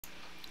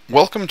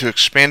Welcome to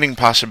Expanding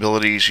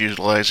Possibilities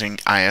Utilizing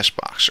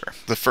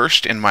ISBoxer, the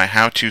first in my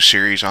how-to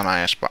series on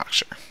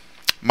ISBoxer.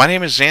 My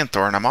name is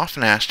Xanthor, and I'm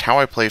often asked how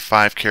I play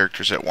 5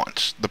 characters at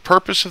once. The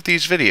purpose of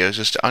these videos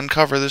is to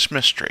uncover this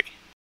mystery.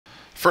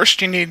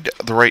 First, you need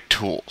the right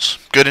tools,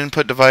 good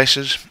input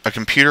devices, a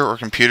computer or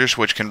computers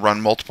which can run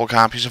multiple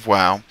copies of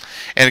WoW,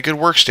 and a good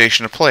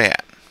workstation to play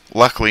at.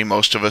 Luckily,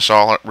 most of us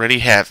already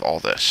have all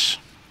this.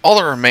 All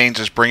that remains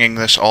is bringing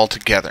this all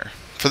together.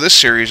 For this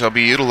series, I'll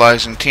be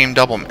utilizing Team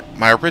Doublemint,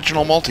 my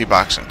original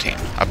multiboxing team,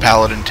 a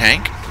paladin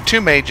tank, 2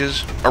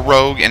 mages, a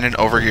rogue, and an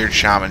overgeared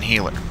shaman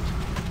healer.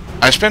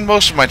 I spend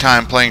most of my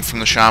time playing from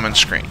the shaman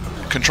screen,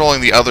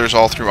 controlling the others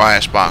all through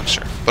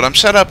ISBoxer, but I'm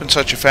set up in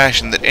such a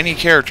fashion that any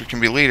character can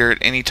be leader at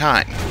any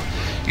time.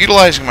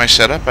 Utilizing my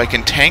setup, I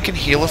can tank and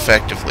heal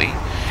effectively,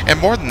 and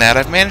more than that,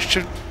 I've managed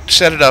to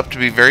set it up to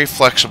be very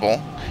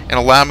flexible and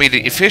allow me to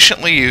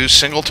efficiently use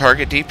single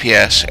target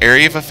DPS,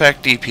 area of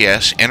effect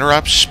DPS,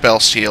 interrupts,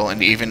 spell steal,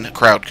 and even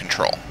crowd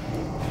control.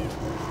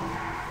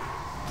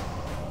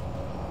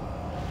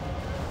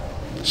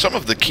 Some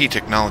of the key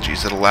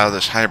technologies that allow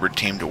this hybrid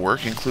team to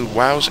work include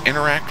WoW's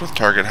interact with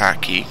target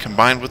hotkey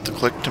combined with the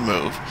click to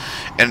move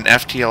and an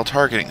FTL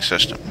targeting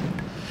system.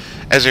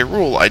 As a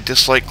rule, I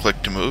dislike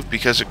click to move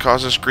because it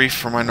causes grief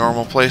for my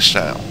normal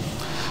playstyle.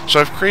 So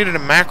I've created a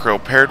macro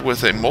paired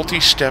with a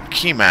multi-step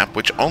key map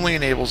which only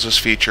enables this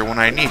feature when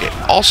I need it.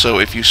 Also,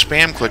 if you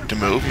spam click to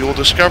move, you will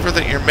discover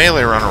that your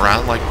melee run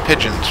around like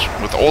pigeons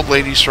with old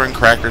ladies throwing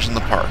crackers in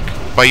the park.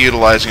 By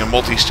utilizing a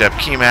multi-step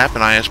key map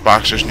and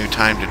ISBoxer's new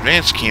timed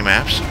advanced key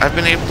maps, I've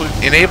been able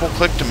to enable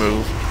click to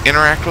move,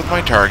 interact with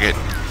my target,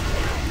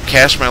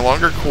 cast my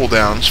longer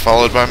cooldowns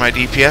followed by my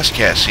DPS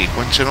cast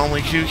sequence in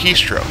only 2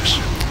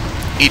 keystrokes.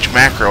 Each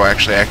macro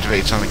actually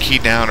activates on the key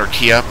down or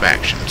key up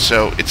action,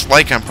 so it's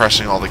like I'm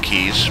pressing all the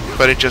keys,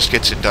 but it just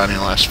gets it done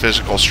in less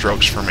physical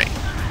strokes for me.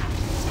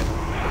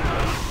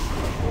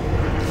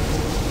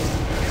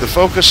 The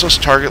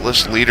Focusless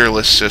Targetless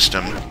Leaderless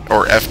System,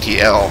 or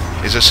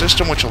FTL, is a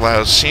system which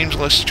allows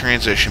seamless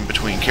transition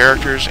between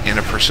characters and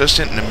a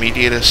persistent and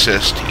immediate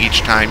assist each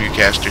time you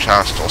cast a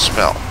hostile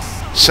spell.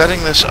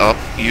 Setting this up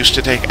used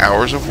to take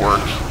hours of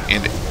work,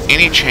 and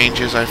any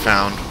changes I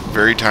found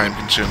very time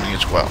consuming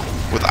as well.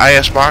 With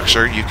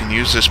ISBoxer, you can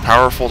use this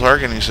powerful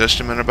targeting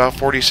system in about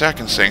 40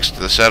 seconds thanks to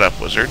the setup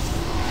wizard.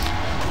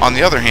 On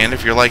the other hand,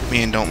 if you're like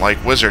me and don't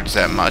like wizards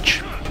that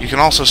much, you can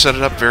also set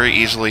it up very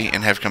easily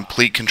and have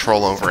complete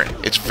control over it.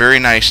 It's very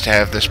nice to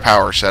have this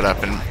power set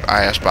up in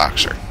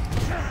ISBoxer.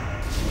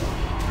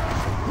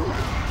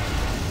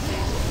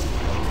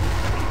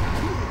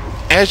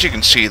 As you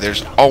can see,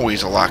 there's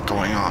always a lot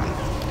going on.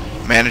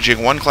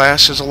 Managing one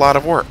class is a lot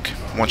of work.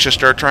 Once you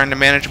start trying to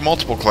manage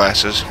multiple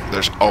classes,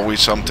 there's always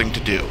something to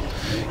do.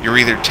 You're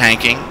either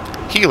tanking,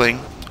 healing,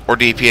 or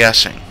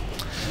DPSing.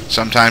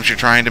 Sometimes you're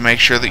trying to make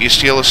sure that you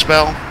steal a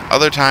spell,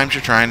 other times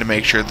you're trying to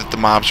make sure that the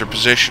mobs are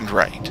positioned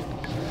right.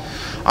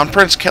 On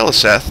Prince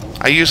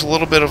Keliseth, I use a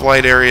little bit of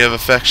light area of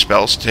effect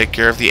spells to take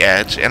care of the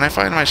adds, and I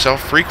find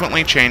myself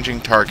frequently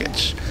changing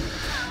targets.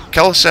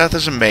 Keliseth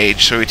is a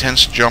mage, so he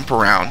tends to jump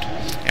around,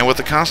 and with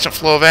the constant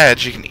flow of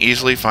adds, you can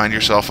easily find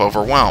yourself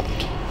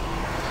overwhelmed.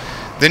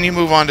 Then you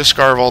move on to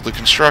Scarvold the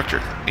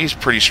Constructor. He's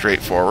pretty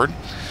straightforward,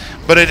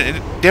 but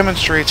it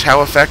demonstrates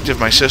how effective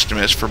my system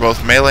is for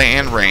both melee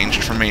and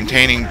ranged for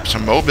maintaining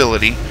some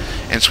mobility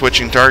and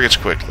switching targets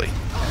quickly.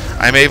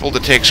 I'm able to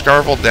take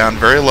Scarvold down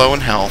very low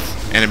in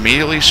health and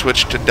immediately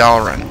switch to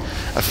Dalrun,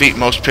 a feat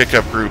most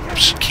pickup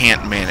groups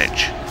can't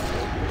manage.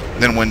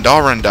 Then when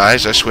Dalrun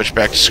dies, I switch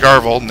back to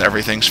Scarvold and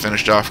everything's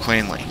finished off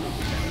cleanly.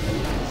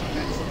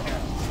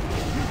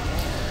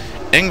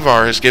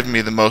 Ingvar has given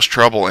me the most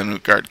trouble in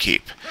Utgard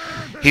Keep.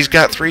 He's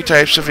got 3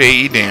 types of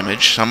AE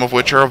damage, some of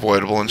which are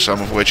avoidable and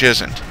some of which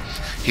isn't.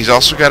 He's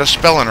also got a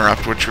spell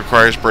interrupt which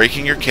requires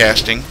breaking your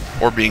casting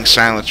or being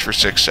silenced for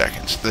 6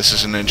 seconds. This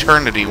is an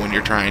eternity when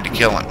you're trying to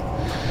kill him.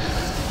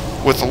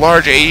 With the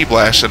large AE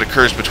blast that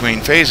occurs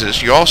between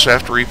phases, you also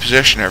have to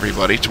reposition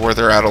everybody to where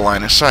they're out of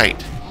line of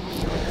sight.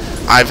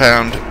 I've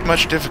found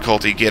much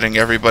difficulty getting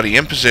everybody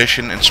in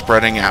position and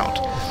spreading out,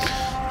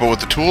 but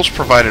with the tools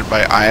provided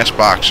by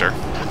ISBoxer,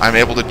 I'm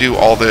able to do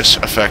all this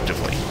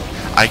effectively.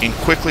 I can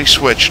quickly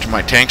switch to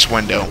my tank's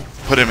window,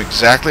 put him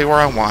exactly where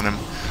I want him,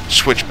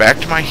 switch back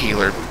to my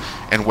healer,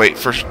 and wait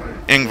for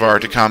Ingvar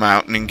to come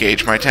out and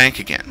engage my tank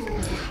again.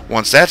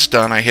 Once that's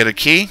done, I hit a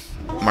key,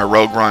 my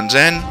rogue runs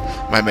in,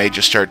 my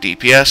mages start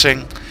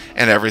DPSing,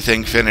 and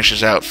everything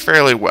finishes out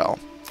fairly well.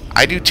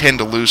 I do tend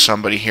to lose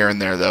somebody here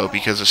and there though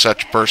because of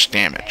such burst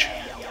damage.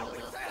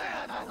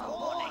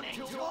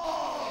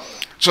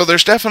 So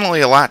there's definitely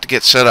a lot to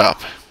get set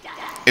up.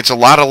 It's a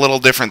lot of little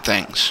different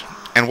things.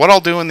 And what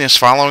I'll do in this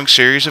following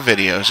series of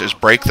videos is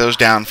break those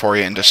down for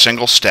you into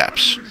single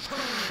steps.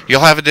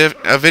 You'll have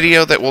a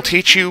video that will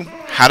teach you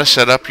how to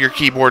set up your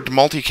keyboard to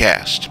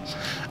multicast.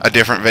 A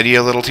different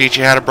video that'll teach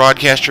you how to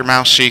broadcast your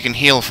mouse so you can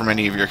heal from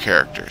any of your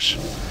characters.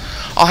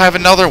 I'll have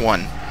another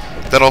one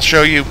that'll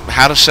show you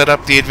how to set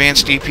up the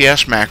advanced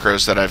DPS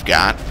macros that I've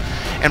got,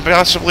 and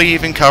possibly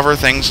even cover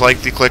things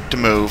like the click to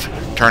move,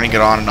 turning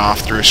it on and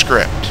off through a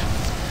script.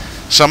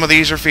 Some of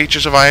these are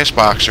features of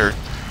ISBoxer,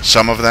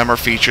 some of them are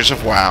features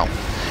of WoW,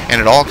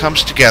 and it all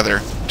comes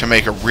together to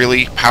make a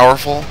really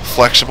powerful,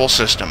 flexible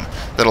system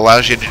that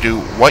allows you to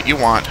do what you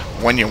want,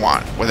 when you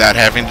want, without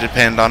having to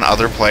depend on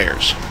other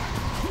players.